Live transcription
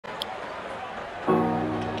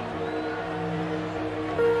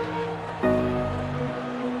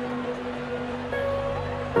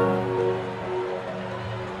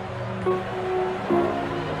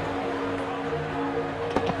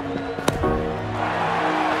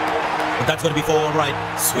But that's going to be for all right.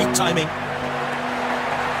 Sweet timing.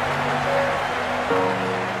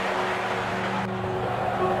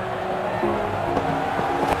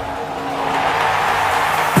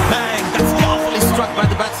 Bang! That's powerfully struck by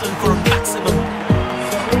the batsman for a maximum.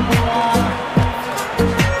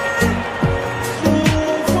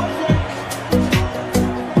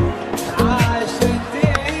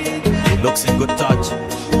 He looks in good touch.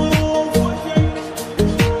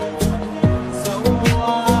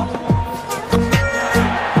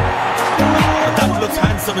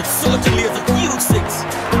 It certainly is a huge six.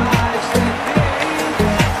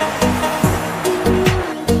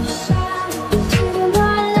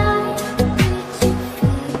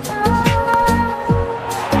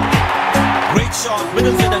 Great shot,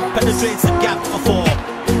 middles in and penetrates the gap for four.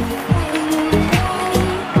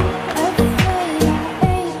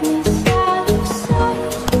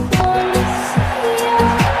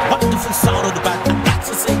 Wonderful sound on the bat, and that's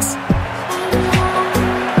a six.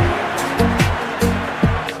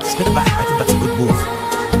 Spin it back, I think that's a good move.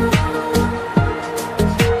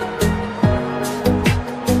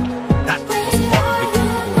 That was important victory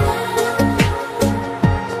for the bowler.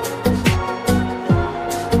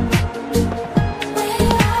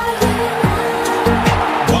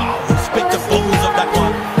 Wow, he's picked up bowls of that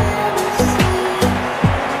one.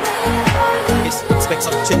 Expect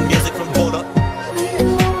some chin music from bowler.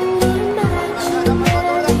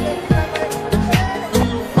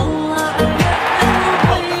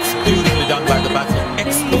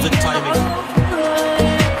 Exquisite timing.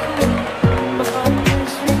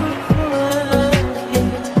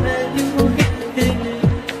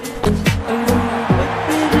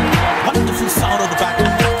 Wonderful sound of the bat, and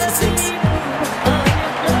that's a six.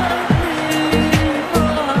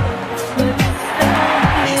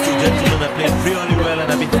 These two gentlemen have played really well and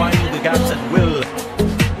have been finding the gaps at will.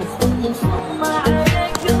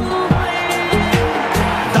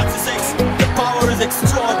 That's a six. The power is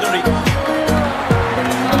extraordinary.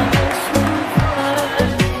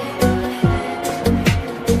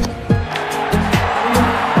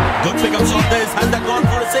 Pickup shot there. Has that gone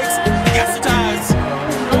for a six? Yes, it has.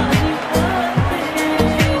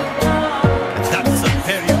 And that's a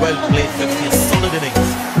very well played 50, a solid innings.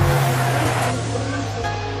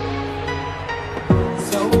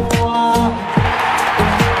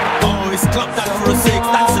 Oh, he's clubbed that for a six.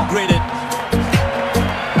 That's a great hit.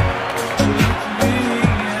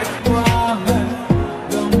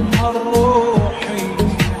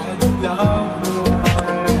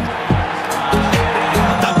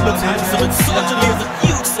 Handsome, it certainly is a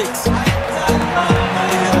huge six.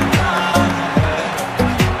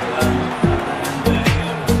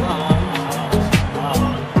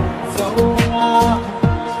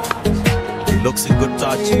 He looks in good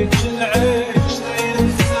touch.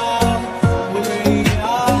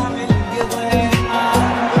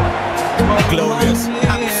 Glorious,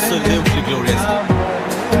 absolutely glorious.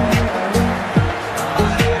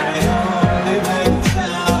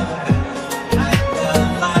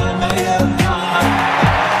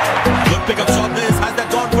 Pickup shot this. Has that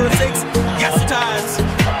gone for a six? Yes, it has.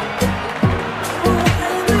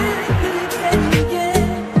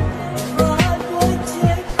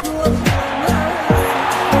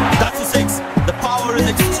 That's a six. The power is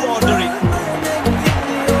extraordinary.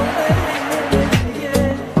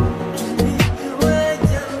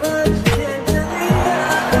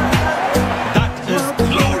 That is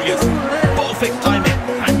glorious. Perfect timing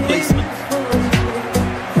and placement.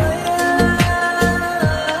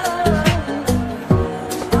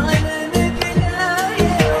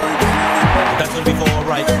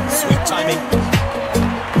 Sweet timing.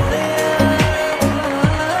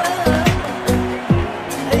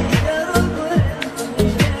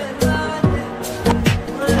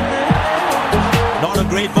 Not a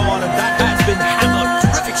great ball, and that has been hammered.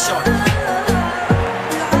 Terrific shot.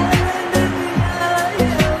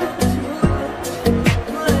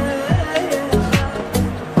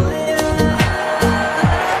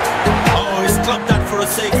 Oh, he's clubbed that for a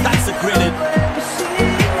six. That's a great hit.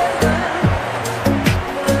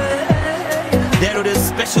 There it is,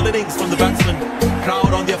 special innings from the batsman.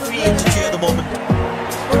 Crowd on their feet to cheer the moment.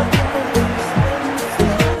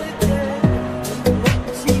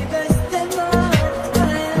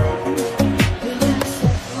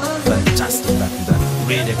 Fantastic batsman,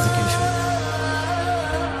 great execution.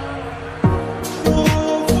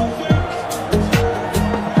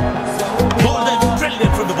 Bowled in,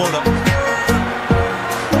 brilliant from the bowler.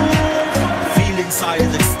 The field inside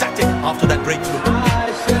is ecstatic after that breakthrough.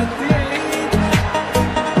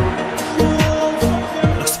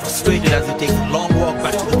 As he takes a long walk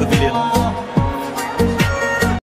back to the pavilion.